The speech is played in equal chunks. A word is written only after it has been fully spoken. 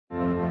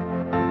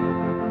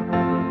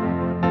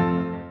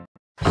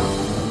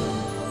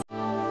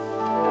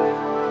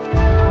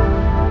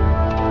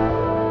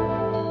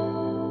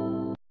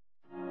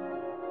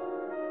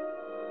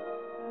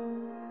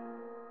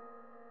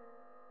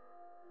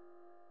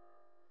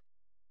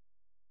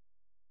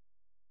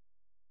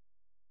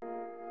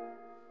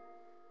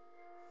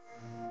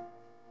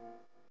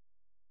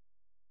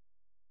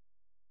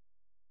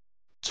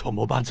怎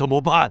么办？怎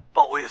么办？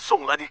把我也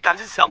送了，你赶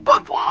紧想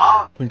办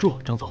法。稳住，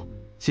张总，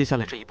接下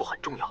来这一步很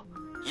重要，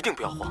一定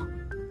不要慌。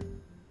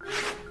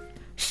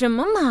什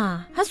么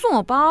嘛，还送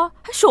我包，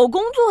还手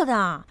工做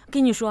的。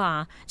跟你说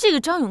啊，这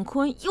个张永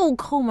坤又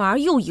抠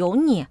门又油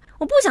腻，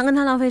我不想跟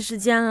他浪费时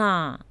间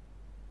了。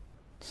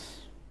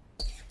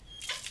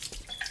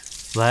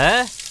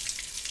喂，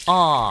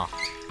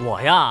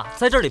我呀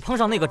在这里碰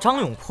上那个张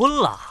永坤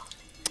了。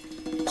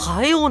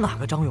还有哪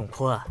个张永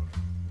坤？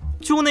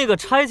就那个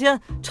拆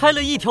迁拆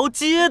了一条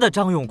街的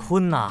张永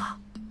坤呐。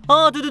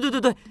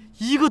对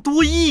，1个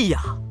多亿呀。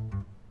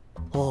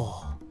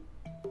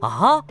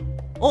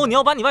你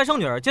要把你外甥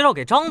女儿介绍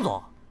给张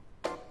总？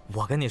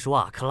我跟你说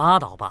啊，可拉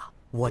倒吧。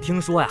我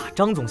听说呀，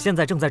张总现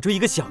在正在追一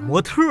个小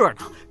模特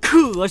呢，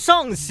可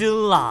上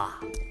心了。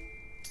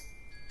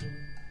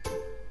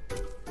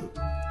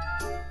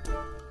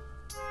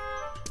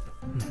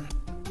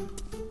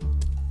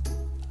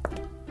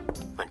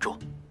稳住，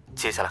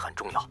接下来很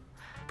重要，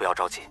不要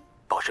着急，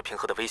保持平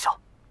和的微笑。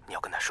你要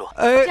跟他说，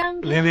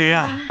玲玲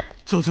啊，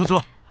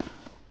坐。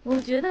我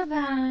觉得吧，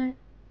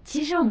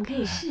其实我们可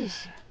以试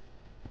试。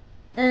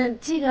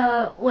这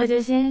个我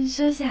就先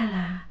收下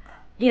了，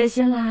有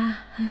心啦。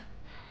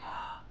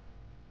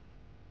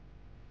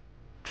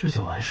这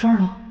就完事儿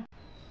了。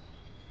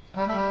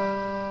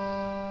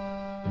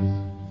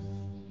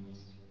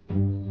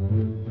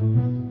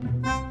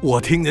我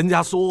听人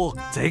家说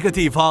这个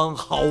地方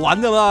好玩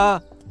的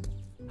吗？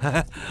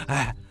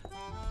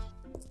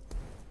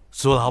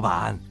苏老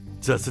板，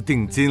这是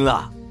定金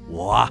了。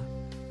我啊，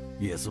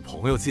也是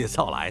朋友介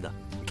绍来的，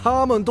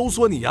他们都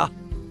说你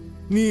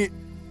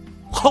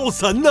好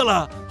神的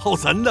了，好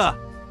神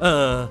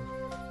的。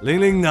玲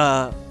玲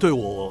呢，对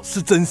我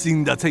是真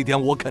心的，这一点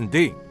我肯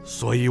定，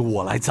所以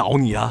我来找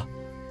你啊。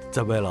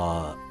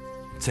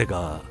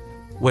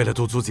为了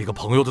堵住几个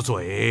朋友的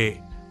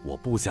嘴，我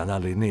不想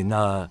让玲玲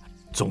呢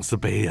总是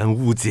被人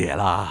误解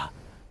啦。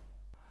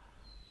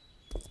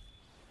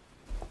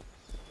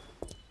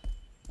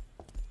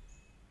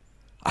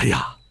哎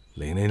呀，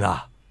玲玲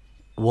啊，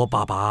我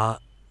爸爸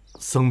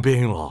生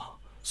病了，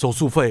手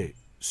术费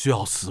需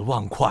要10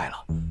万块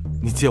了，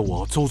你借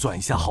我周转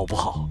一下好不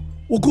好？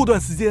我过段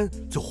时间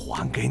就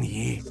还给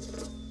你。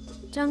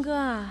张哥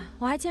啊，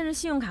我还欠着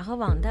信用卡和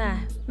网贷，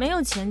没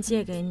有钱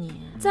借给你。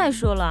再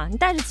说了，你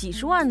带着几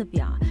十万的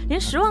表，连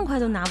10万块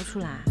都拿不出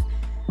来。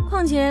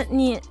况且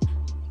你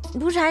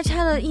不是还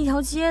拆了一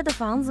条街的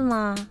房子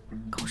吗？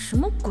搞什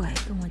么鬼？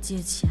跟我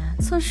借钱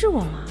测试我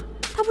吗？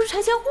他不是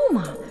拆迁户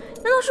吗？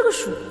难道是个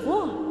属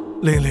货？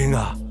玲玲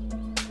啊，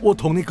我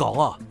同你搞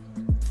啊，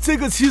这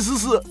个其实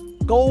是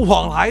高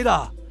仿来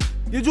的，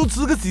也就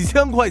值个几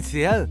千块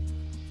钱，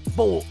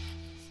帮我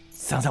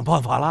想想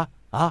办法啦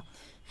啊！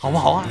好不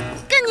好啊？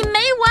跟你没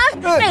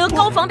完！带个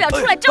高仿表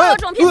出来招摇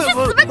撞骗，去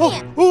死吧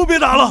你！别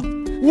打了，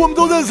我们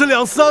都认识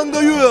2、3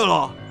个月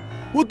了，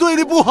我对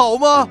你不好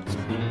吗？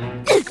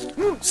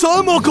什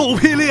么狗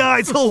屁恋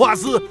爱策划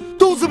师，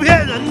都是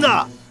骗人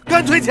的，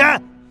赶紧退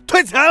钱，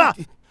退钱了！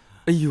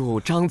哎呦，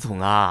张总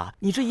啊，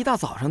你这一大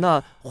早上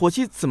的火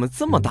气怎么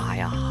这么大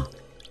呀？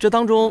这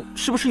当中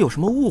是不是有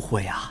什么误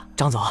会啊？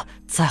张总，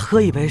再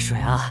喝一杯水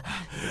啊！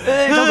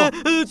张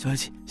总，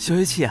消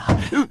消气啊！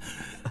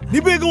你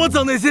别给我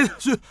整那些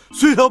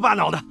虚头巴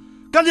脑的，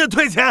赶紧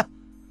退钱！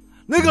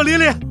那个琳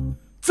琳，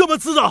这么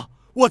知道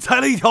我拆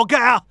了一条街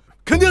啊，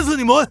肯定是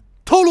你们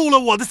透露了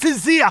我的信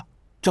息啊！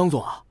张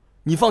总啊，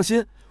你放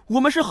心，我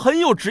们是很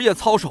有职业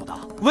操守的，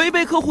违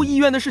背客户意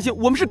愿的事情，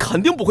我们是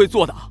肯定不会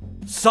做的。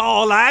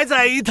少来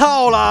这一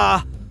套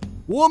了，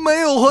我没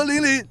有和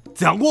琳琳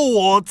讲过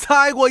我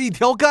拆过一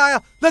条街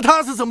啊，那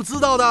他是怎么知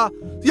道的？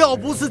要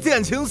不是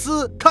见情师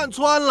看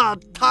穿了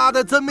他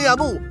的真面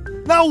目，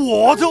那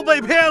我就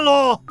被骗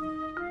喽。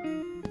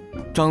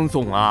张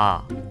总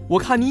啊，我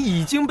看你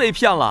已经被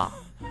骗了，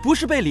不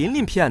是被琳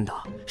琳骗的，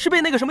是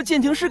被那个什么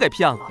见情师给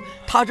骗了。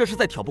他这是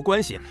在挑拨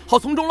关系，好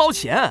从中捞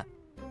钱。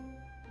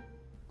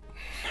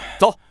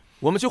走，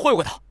我们去会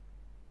会他。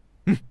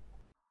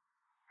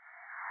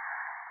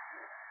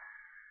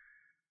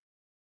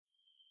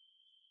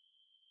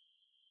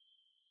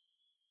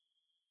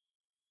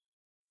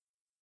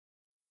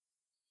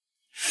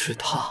是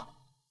他。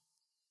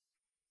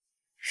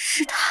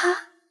是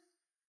他。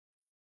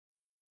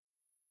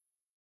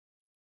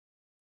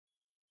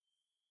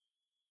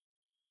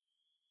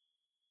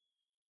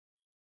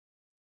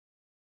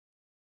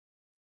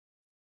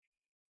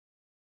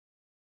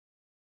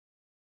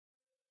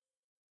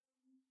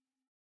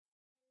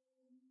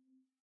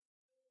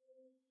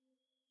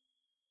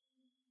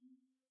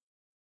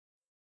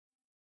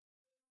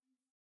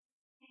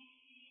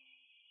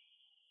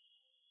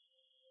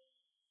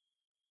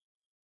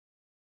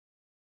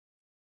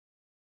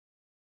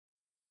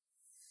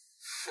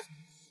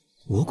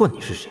我管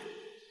你是谁，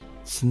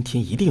今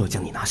天一定要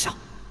将你拿下！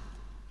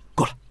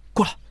过来，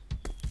过来！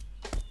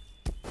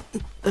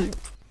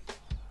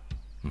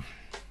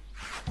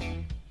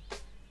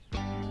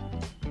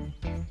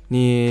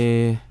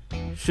你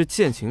是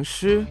见情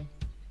师？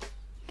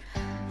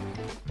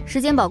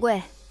时间宝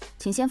贵，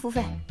请先付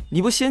费。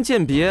你不先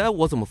鉴别，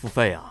我怎么付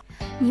费啊？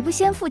你不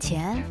先付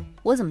钱，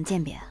我怎么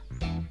鉴别？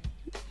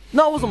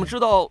那我怎么知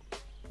道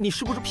你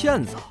是不是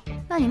骗子啊？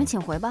那你们请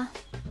回吧。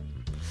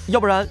要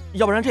不然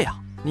这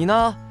样，你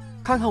呢，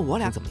看看我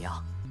俩怎么样？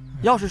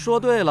要是说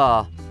对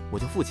了，我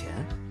就付钱；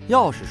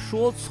要是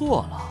说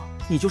错了，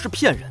你就是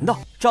骗人的。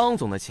张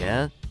总的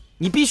钱，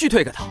你必须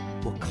退给他。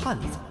我看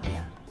你怎么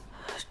练。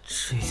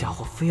这家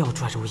伙非要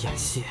拽着我演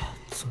戏，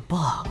怎么办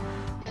啊？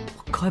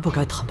我该不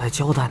该坦白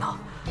交代呢？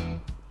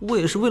我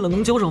也是为了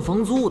能交上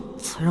房租，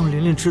才让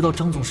琳琳知道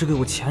张总是个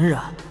有钱人。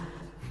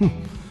哼，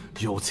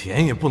有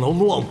钱也不能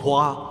乱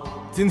花。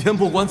今天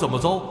不管怎么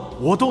着，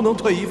我都能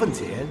退一份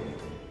钱，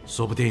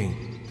说不定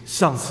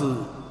上次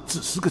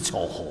只是个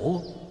巧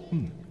合。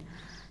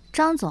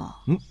张总，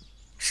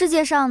世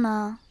界上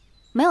呢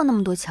没有那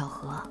么多巧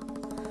合，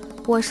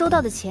我收到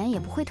的钱也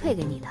不会退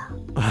给你的。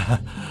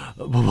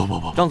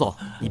不，张总，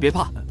你别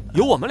怕，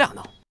有我们俩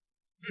呢。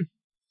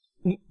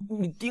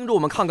你盯着我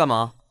们看干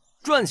嘛？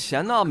赚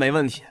钱呢没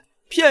问题，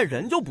骗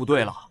人就不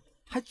对了。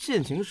还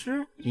见情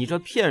师，你这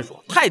骗术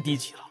太低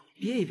级了。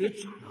别以为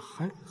长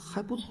得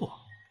还不错，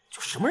就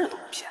什么人都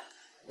能骗。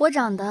我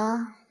长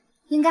得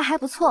应该还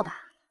不错吧？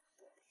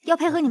要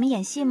配合你们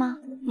演戏吗？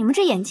你们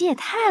这演技也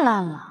太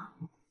烂了。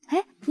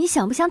哎，你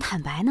想不想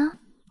坦白呢？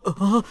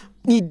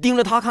你盯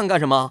着他看干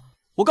什么？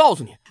我告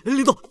诉你，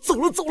林总，走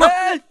了。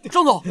哎，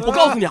张总，我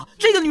告诉你啊，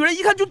这个女人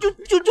一看就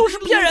是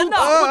骗人的。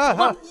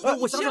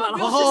我先来了，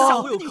下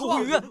回有客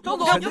户约。张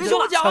总，你听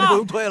我讲啊，不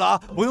用退了啊，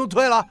不用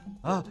退了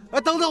啊！哎，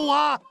等等我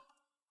啊！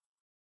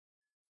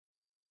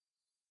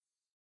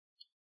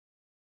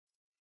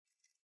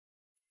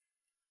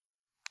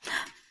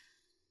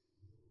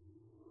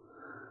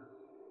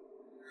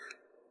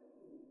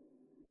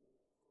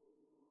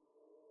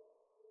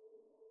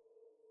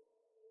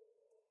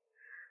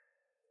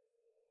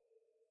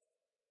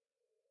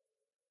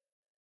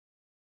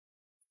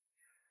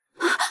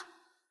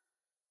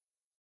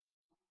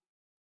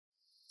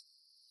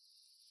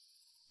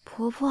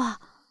婆婆，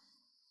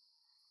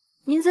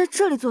您在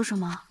这里做什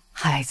么？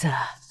孩子，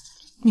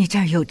你这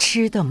儿有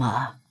吃的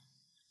吗？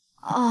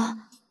哦，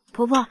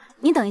婆婆，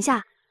你等一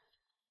下，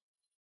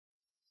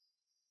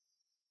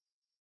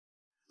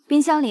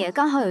冰箱里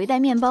刚好有一袋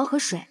面包和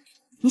水，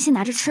您先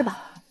拿着吃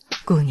吧。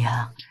姑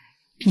娘，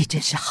你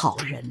真是好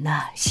人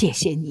呐，谢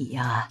谢你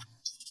呀。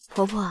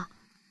婆婆，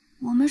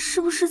我们是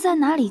不是在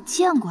哪里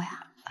见过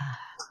呀？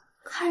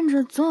看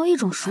着总有一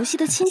种熟悉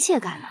的亲切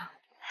感呢。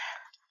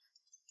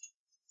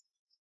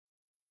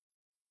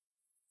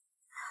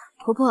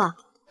婆婆，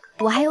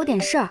我还有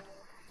点事儿，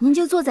您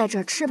就坐在这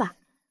儿吃吧，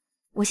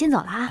我先走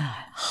了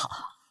啊。好。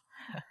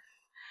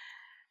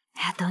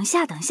哎呀，等一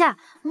下，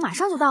我马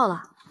上就到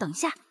了，等一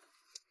下。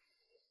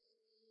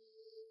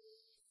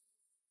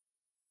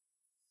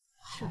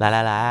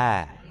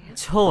来，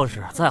就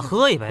是再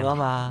喝一杯喝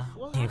吗？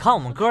你看我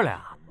们哥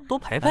俩多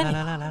陪陪你。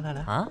来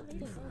啊！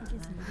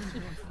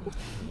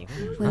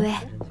微微，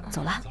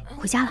走了，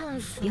回家了，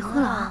别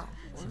喝了啊。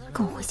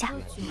跟我回家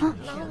啊！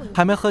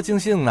还没喝尽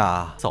兴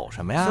呢，走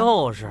什么呀？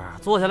就是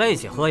坐下来一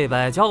起喝一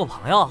杯，交个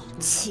朋友。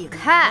起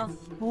开！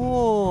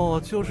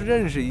哦，就是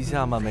认识一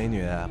下嘛，美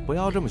女，不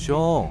要这么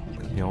凶。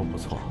妞不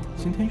错，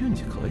今天运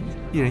气可以，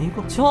一人一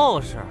个。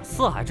就是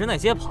四海之内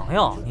皆朋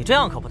友，你这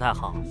样可不太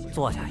好。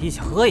坐下一起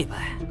喝一杯，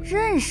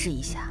认识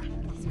一下，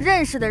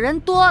认识的人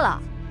多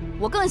了，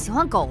我更喜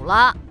欢狗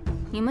了。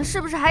你们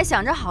是不是还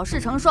想着好事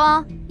成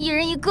双，一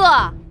人一个？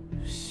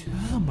邪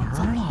了门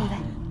了！微微，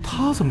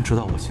他怎么知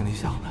道我心里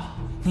想的？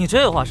你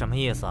这话什么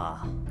意思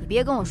啊？你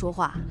别跟我说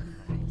话，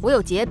我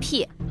有洁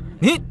癖。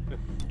你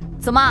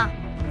怎么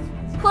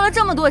喝了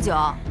这么多酒，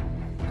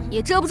也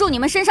遮不住你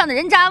们身上的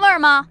人渣味儿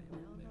吗？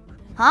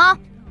啊！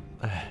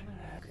哎，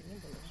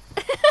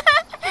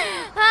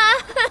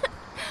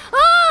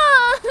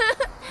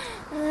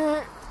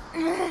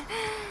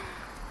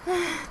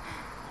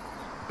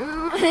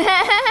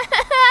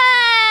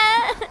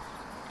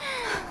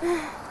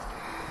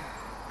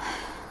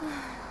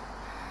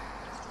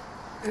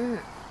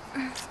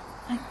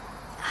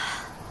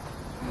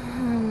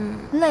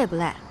累不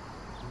累？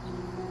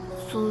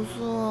苏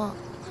苏，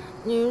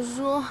你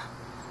说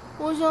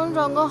我想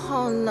找个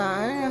好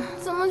男人，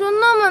怎么就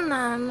那么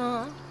难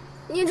呢？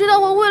你知道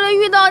我为了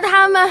遇到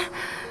他们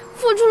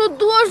付出了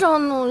多少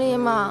努力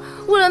吗？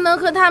为了能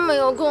和他们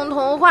有共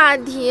同话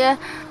题，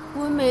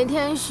我每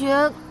天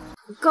学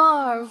高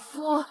尔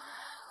夫，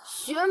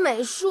学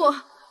美术，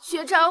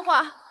学插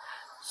画，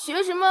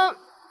学什么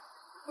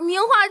名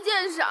画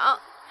鉴赏，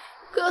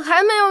可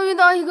还没有遇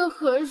到一个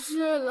合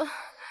适的。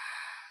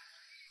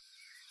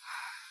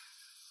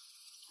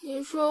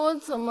你说我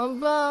怎么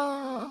办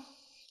啊？